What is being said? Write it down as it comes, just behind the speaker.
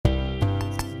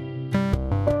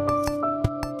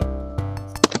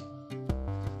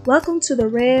Welcome to the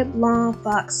Red Blonde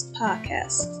Fox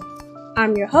podcast.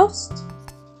 I'm your host,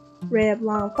 Red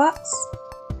Blonde Fox,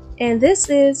 and this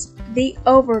is The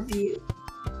Overview.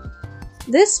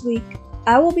 This week,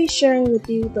 I will be sharing with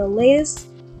you the latest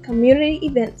community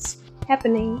events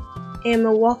happening in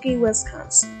Milwaukee,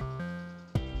 Wisconsin.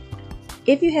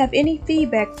 If you have any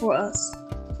feedback for us,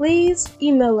 please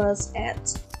email us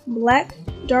at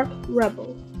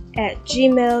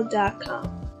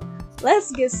blackdarkrebel@gmail.com.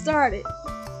 Let's get started.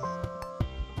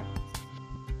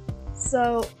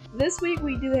 So, this week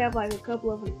we do have a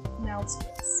couple of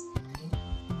announcements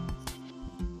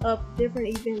of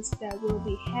different events that will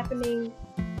be happening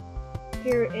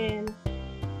here in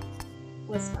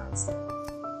Wisconsin.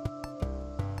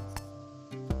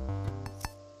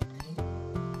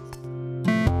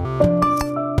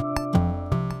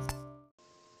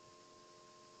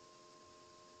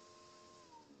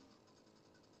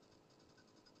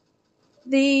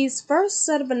 These first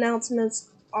set of announcements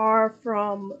are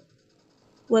from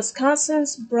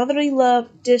Wisconsin's Brotherly Love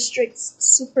District's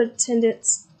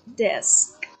Superintendent's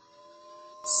Desk.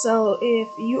 So if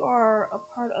you are a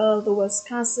part of the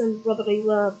Wisconsin Brotherly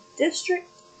Love District,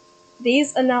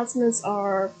 these announcements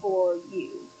are for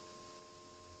you.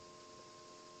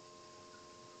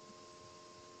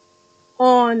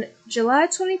 On July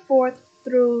 24th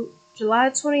through July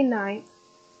 29th,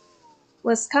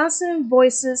 Wisconsin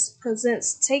Voices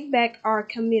presents Take Back Our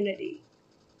Community.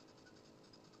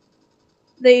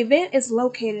 The event is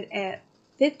located at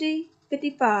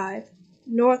 5055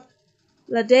 North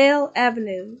Ladale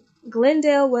Avenue,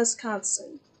 Glendale,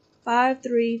 Wisconsin,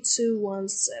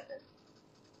 53217.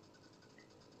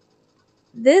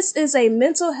 This is a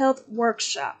mental health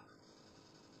workshop.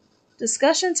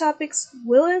 Discussion topics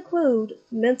will include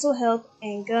mental health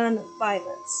and gun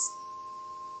violence.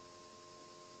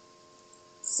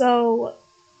 So,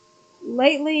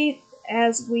 lately,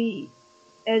 as you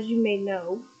may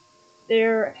know,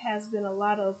 there has been a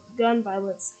lot of gun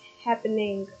violence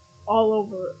happening all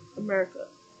over America.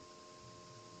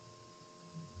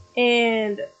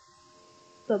 And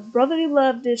the Brotherly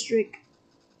Love District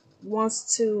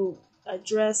wants to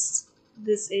address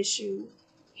this issue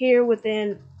here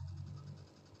within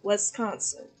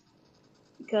Wisconsin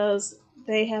because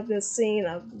they have been seeing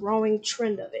a growing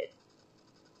trend of it.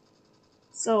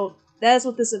 So that's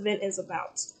what this event is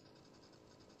about.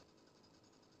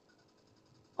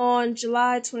 On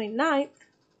July 29th,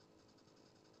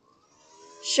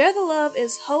 Share the Love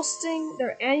is hosting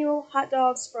their annual Hot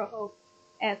Dogs for Hope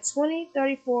at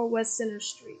 2034 West Center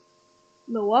Street,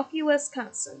 Milwaukee,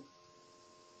 Wisconsin,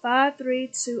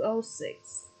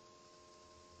 53206.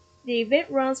 The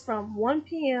event runs from 1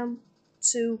 p.m.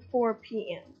 to 4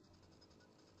 p.m.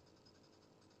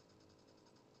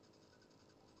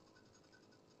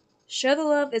 Share the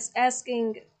Love is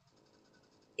asking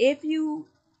if you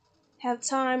have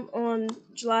time on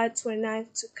July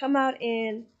 29th to come out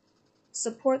and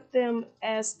support them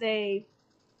as they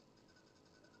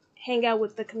hang out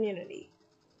with the community.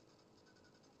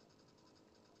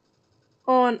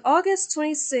 On August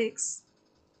 26th,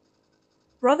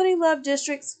 Brotherly Love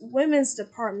District's Women's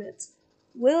Department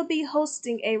will be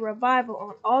hosting a revival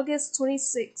on August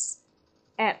 26th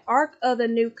at Ark of the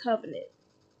New Covenant.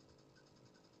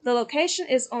 The location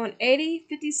is on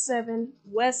 8057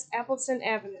 West Appleton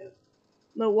Avenue,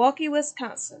 Milwaukee,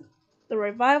 Wisconsin. The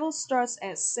revival starts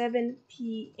at 7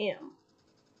 p.m.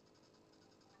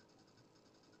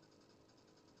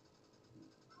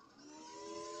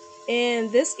 And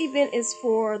this event is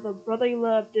for the Brotherly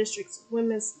Love District's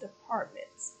Women's Department.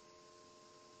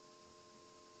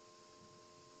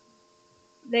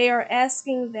 They are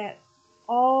asking that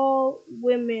all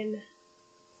women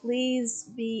please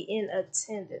be in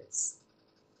attendance.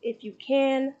 If you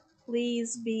can,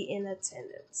 please be in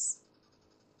attendance.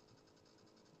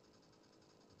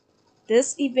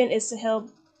 This event is to help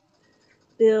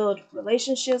build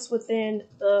relationships within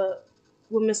the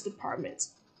women's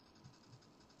department.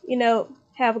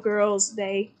 Have a girls'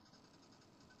 day.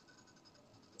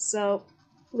 So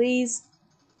please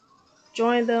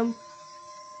join them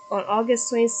on August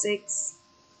 26th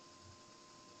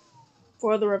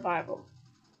for the revival.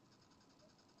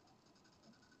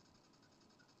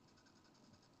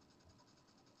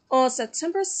 On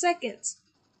September 2nd,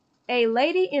 A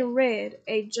Lady in Red,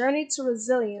 A Journey to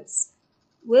Resilience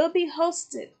will be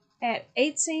hosted at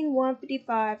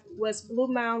 18155 West Blue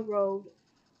Mound Road,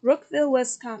 Brookville,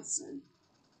 Wisconsin,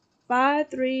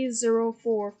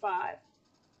 53045.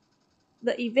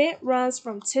 The event runs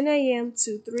from 10 a.m.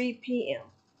 to 3 p.m.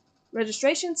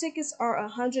 Registration tickets are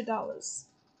 $100.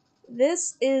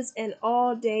 This is an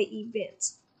all-day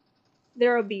event.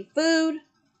 There will be food,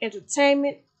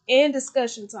 entertainment, and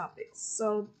discussion topics.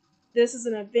 So this is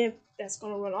an event that's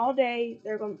going to run all day.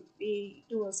 They're going to be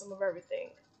doing some of everything.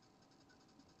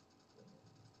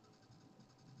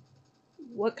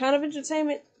 What kind of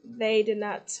entertainment? They did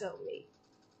not tell me.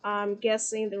 I'm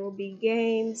guessing there will be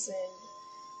games and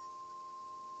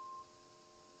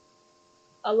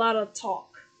a lot of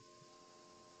talk.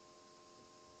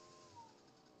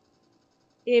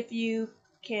 If you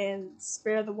can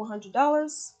spare the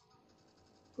 $100,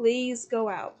 please go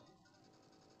out.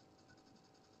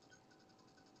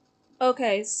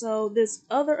 Okay, so this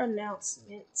other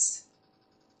announcement,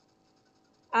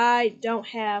 I don't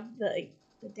have the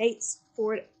dates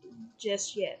for it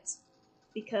just yet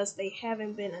because they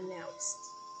haven't been announced.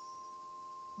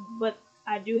 But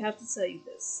I do have to tell you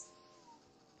this.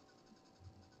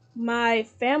 My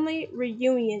family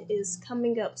reunion is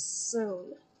coming up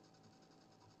soon.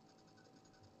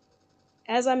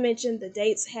 As I mentioned, the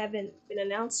dates haven't been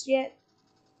announced yet.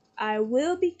 I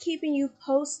will be keeping you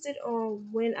posted on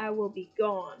when I will be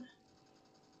gone.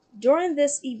 During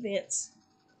this event,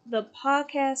 the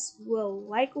podcast will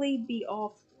likely be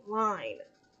offline,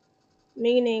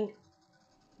 meaning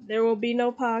there will be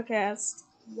no podcast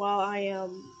while I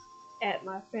am at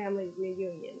my family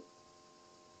reunion.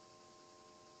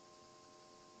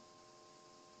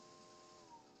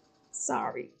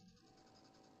 Sorry.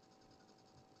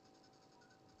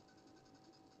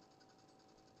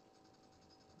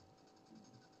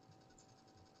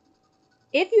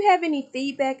 If you have any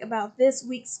feedback about this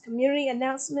week's community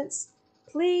announcements,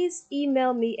 please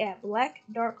email me at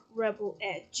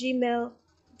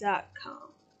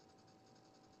blackdarkrebel@gmail.com.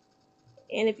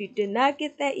 And if you did not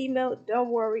get that email, don't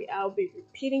worry, I'll be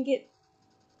repeating it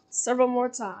several more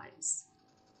times.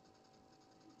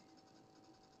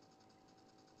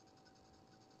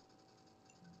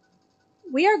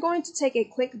 We are going to take a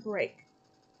quick break.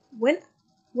 When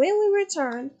we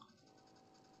return,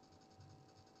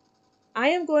 I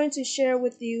am going to share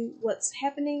with you what's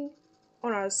happening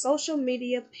on our social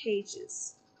media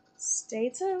pages. Stay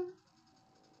tuned.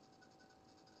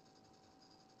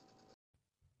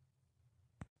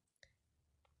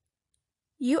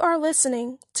 You are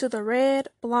listening to the Red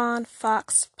Blonde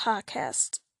Fox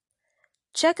podcast.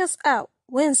 Check us out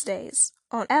Wednesdays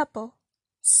on Apple,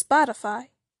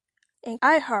 Spotify, and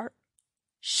iHeart.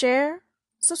 Share,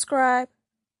 subscribe,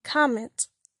 comment,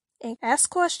 and ask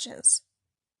questions.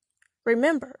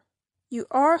 Remember, you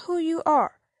are who you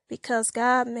are because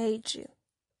God made you.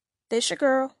 This your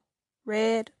girl,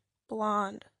 Red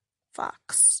Blonde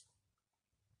Fox.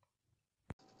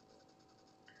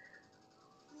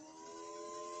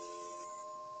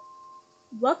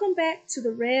 Welcome back to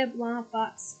the Red Blonde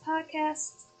Fox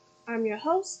podcast. I'm your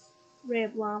host,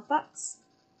 Red Blonde Fox,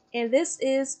 and this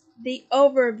is the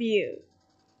overview.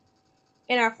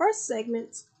 In our first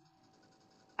segment,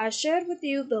 I shared with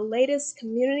you the latest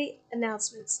community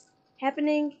announcements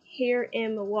happening here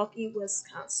in Milwaukee,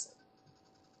 Wisconsin.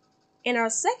 In our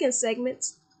second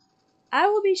segment, I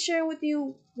will be sharing with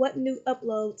you what new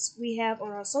uploads we have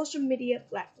on our social media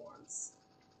platforms.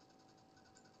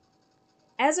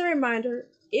 As a reminder,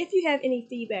 if you have any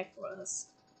feedback for us,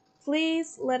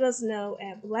 please let us know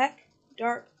at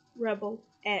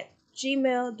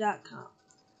blackdarkrebel@gmail.com.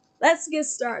 Let's get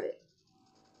started.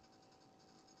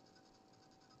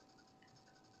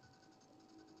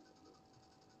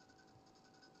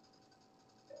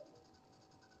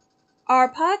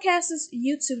 Our podcast's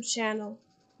YouTube channel,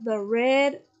 The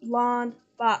Red Blonde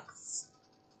Fox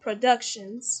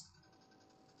Productions,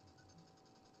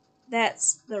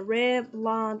 that's The Red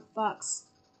Blonde Fox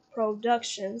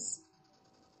Productions,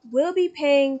 will be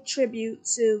paying tribute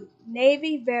to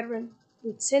Navy veteran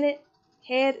Lieutenant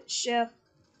Head Chef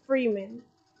Freeman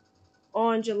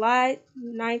on July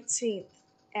 19th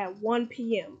at 1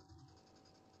 p.m.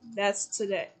 That's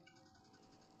today.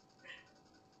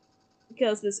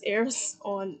 Because this airs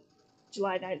on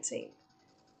July 19th.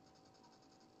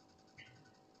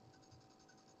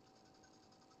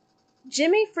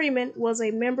 Jimmy Freeman was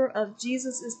a member of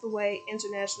Jesus is the Way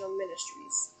International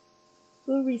Ministries,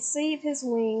 who received his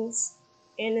wings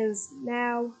and is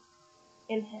now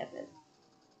in heaven.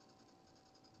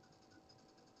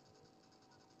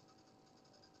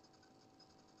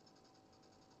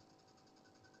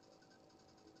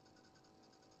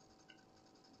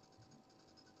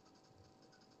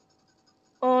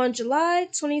 On July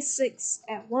 26th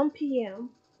at 1 p.m.,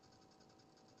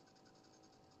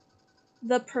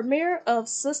 the premiere of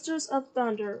Sisters of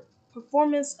Thunder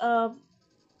performance of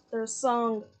their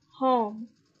song Home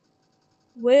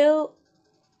will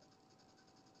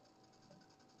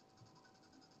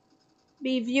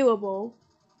be viewable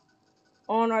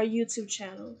on our YouTube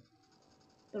channel.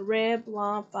 the Red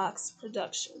Blonde Fox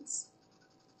Productions.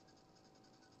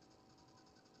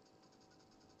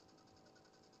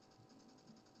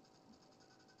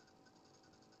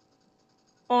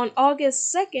 On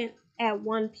August 2nd at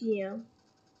 1 p.m.,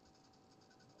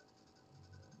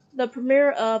 the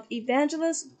premiere of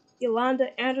Evangelist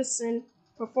Yolanda Anderson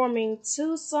performing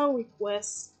 2 song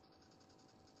requests.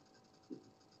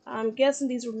 I'm guessing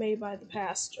these were made by the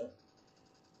pastor.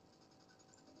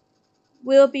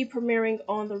 Will be premiering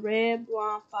on the Red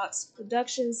Blonde Fox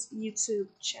Productions YouTube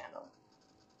channel.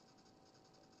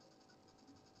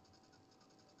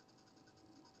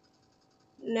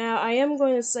 Now, I am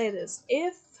going to say this.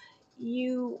 If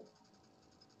you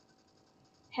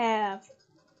have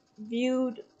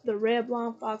viewed the Red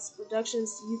Blonde Fox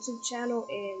Productions YouTube channel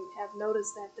and have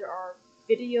noticed that there are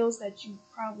videos that you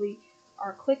probably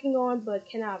are clicking on but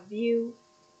cannot view,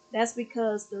 that's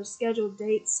because the scheduled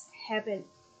dates haven't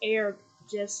aired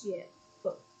just yet.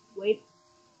 But wait,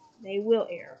 they will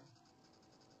air.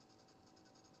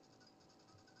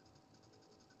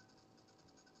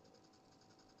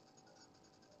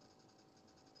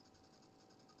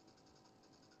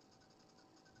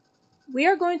 We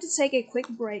are going to take a quick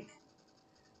break.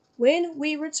 When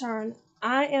we return,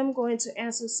 I am going to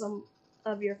answer some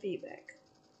of your feedback.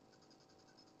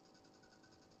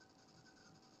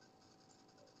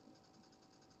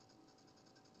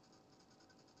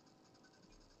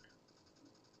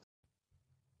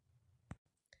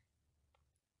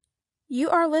 You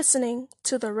are listening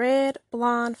to the Red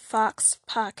Blonde Fox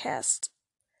podcast.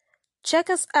 Check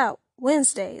us out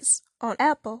Wednesdays on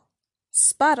Apple,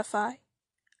 Spotify,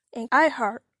 and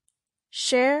iHeart.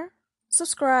 Share,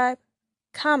 subscribe,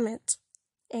 comment,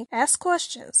 and ask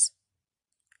questions.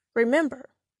 Remember,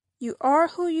 you are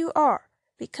who you are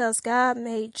because God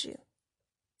made you.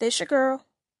 This your girl,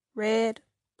 Red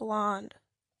Blonde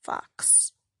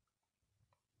Fox.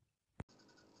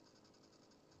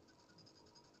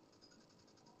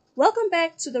 Welcome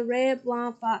back to the Red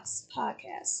Blonde Fox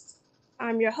podcast.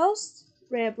 I'm your host,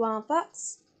 Red Blonde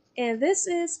Fox, and this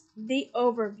is The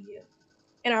Overview.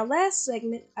 In our last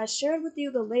segment, I shared with you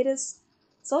the latest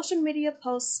social media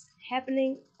posts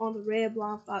happening on the Red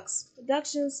Blonde Fox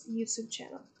Productions YouTube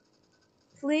channel.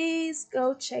 Please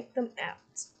go check them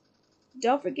out.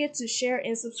 Don't forget to share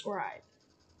and subscribe.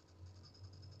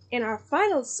 In our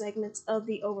final segment of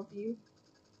The Overview,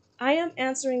 I am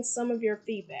answering some of your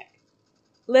feedback.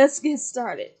 Let's get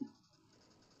started.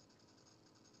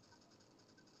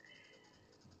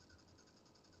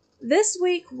 This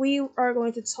week we are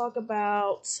going to talk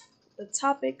about the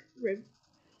topic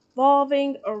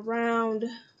revolving around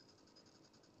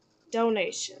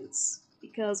donations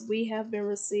because we have been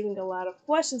receiving a lot of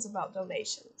questions about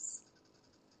donations.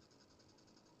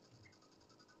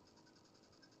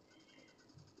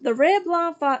 The Red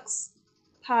Blonde Fox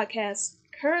podcast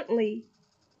currently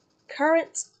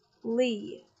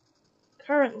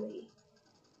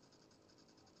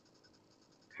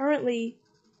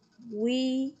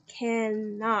we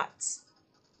cannot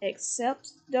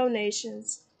accept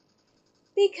donations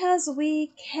because we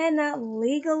cannot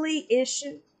legally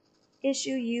issue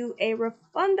you a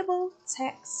refundable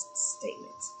tax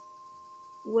statement,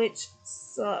 which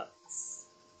sucks.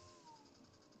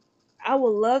 I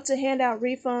would love to hand out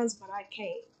refunds, but I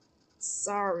can't.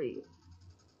 Sorry.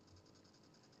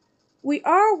 We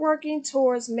are working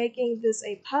towards making this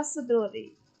a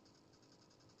possibility.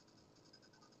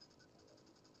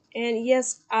 And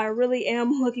yes, I really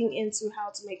am looking into how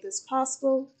to make this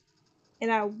possible,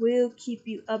 and I will keep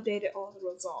you updated on the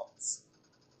results.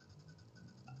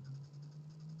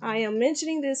 I am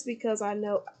mentioning this because I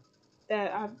know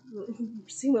that I've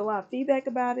seen a lot of feedback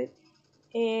about it,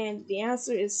 and the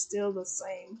answer is still the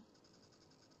same.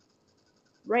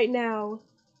 Right now,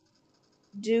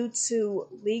 due to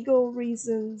legal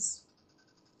reasons,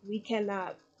 we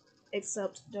cannot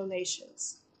accept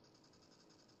donations.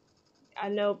 I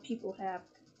know people have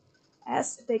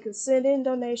asked if they could send in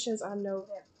donations. I know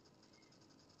that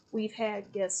we've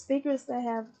had guest speakers that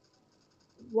have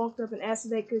walked up and asked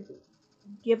if they could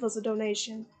give us a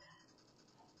donation.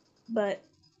 But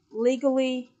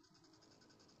legally,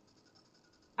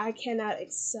 I cannot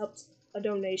accept a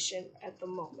donation at the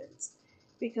moment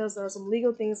because there are some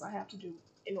legal things I have to do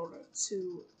in order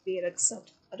to be able to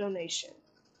accept a donation.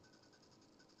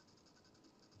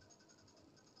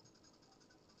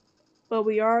 But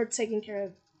we are taking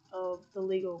care of the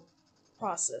legal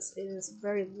process. It is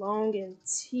very long and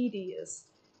tedious.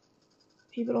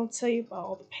 People don't tell you about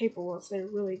all the paperwork, they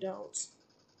really don't.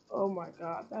 Oh my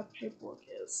god, that paperwork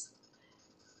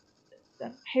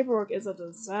is a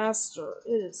disaster.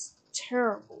 It is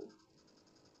terrible.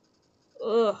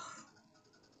 Ugh.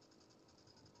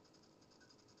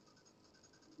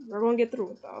 gonna get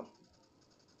through it though.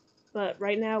 But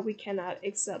right now we cannot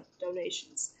accept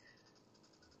donations.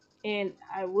 And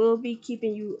I will be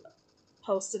keeping you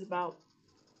posted about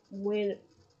when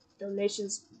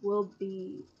donations will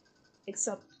be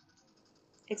accepted.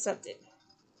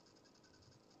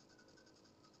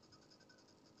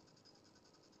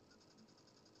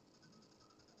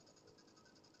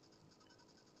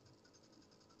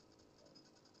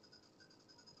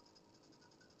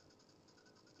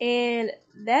 And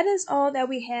that is all that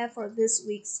we have for this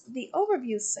week's The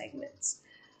Overview segments.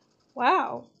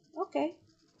 Wow, okay.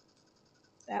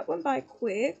 That went by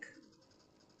quick.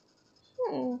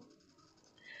 Hmm.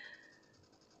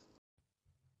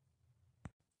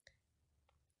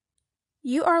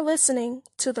 You are listening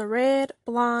to the Red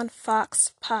Blonde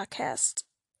Fox podcast.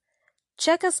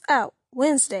 Check us out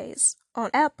Wednesdays on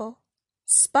Apple,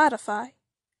 Spotify,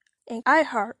 and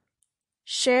iHeart.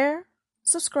 Share,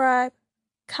 subscribe,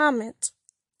 comment,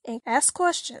 and ask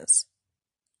questions.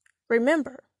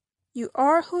 Remember, you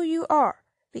are who you are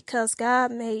because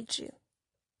God made you.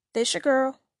 This your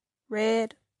girl,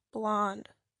 Red Blonde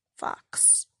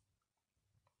Fox.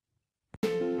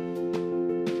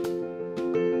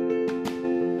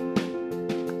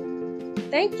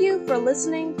 Thank you for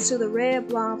listening to the Red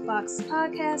Blonde Fox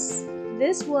podcast.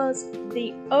 This was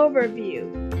The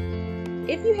Overview.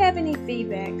 If you have any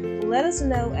feedback, let us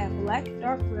know at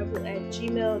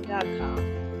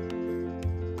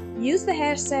blackdarkrebel@gmail.com. Use the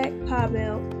hashtag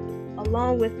PodMail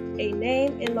along with a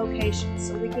name and location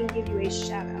so we can give you a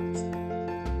shout out.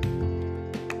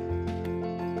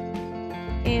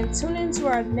 And tune into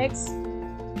our next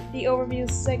The Overview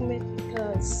segment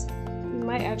because we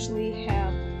might actually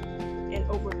have an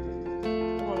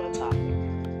overview on a topic.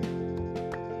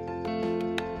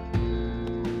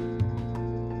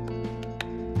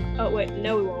 Oh wait,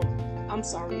 no we won't. I'm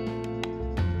sorry.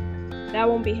 That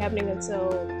won't be happening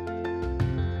until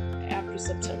after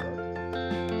September.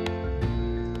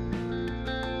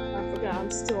 I forgot,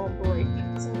 I'm still on break.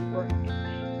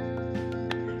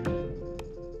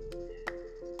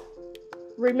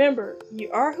 Remember,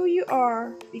 you are who you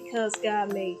are because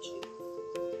God made you.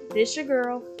 This your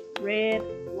girl, Red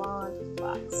Blonde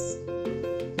Fox.